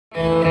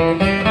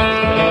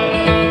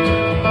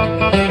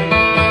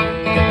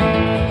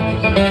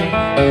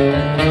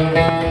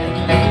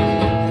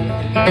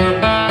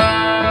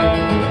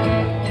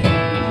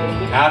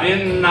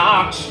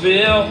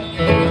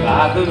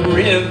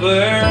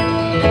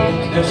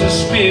there's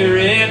a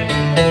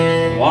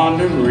spirit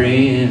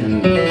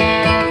wandering.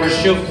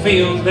 First you'll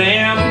feel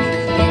them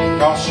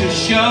cross your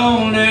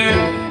shoulder,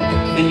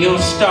 then you'll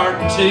start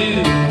to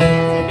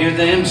hear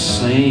them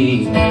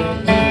sing.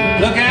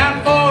 Look out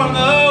for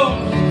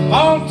those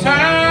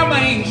old-time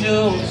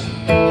angels,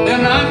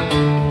 they'll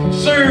not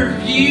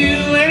serve you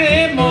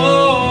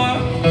anymore,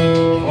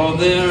 for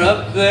they're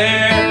up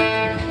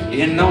there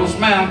in those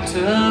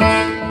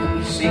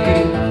mountains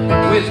seeking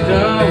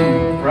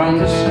wisdom from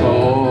the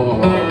score.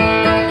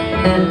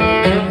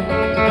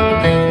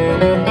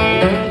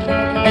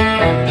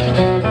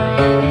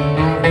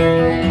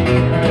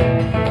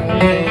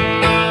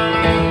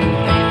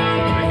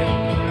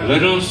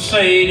 Little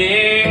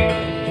Sadie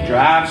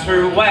drives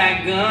her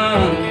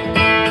wagon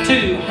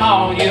to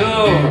haul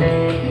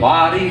your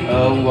body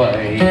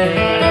away.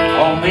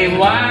 Old May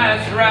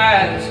Wise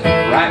rides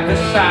right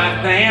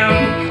beside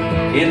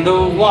them. In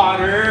the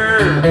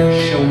water,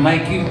 she'll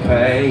make you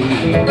pay.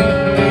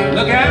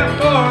 Look out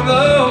for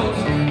those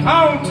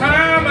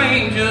old-time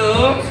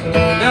angels,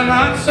 they'll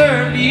not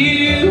serve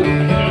you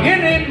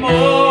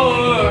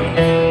anymore,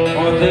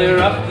 for they're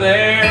up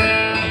there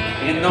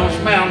in those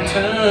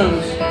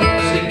mountains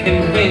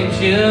seeking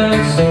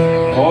vengeance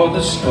for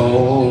the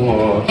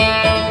score.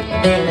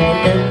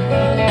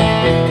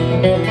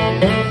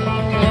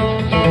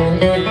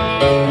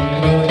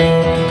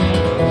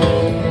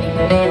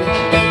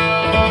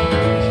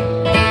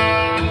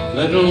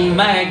 Little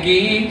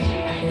Maggie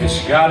has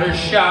got her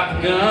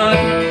shotgun,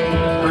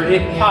 pretty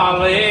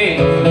Polly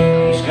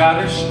has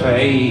got her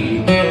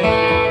spade.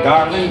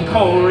 Darling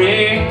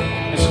Corey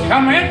is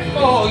coming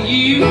for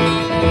you,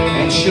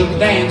 and she'll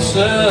dance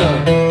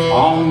up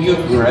on your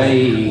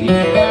grave.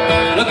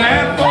 Look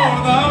out for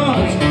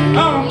those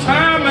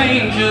old-time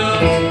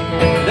angels,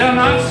 they'll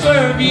not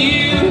serve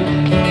you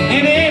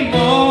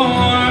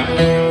anymore,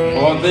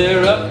 for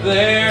they're up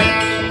there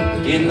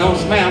in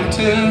those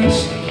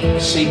mountains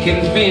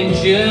seeking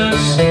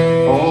vengeance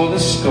for the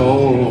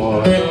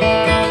score.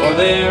 For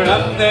they're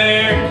up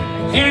there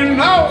in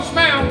those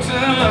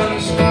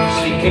mountains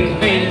seeking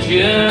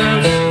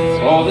vengeance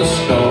for the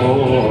score.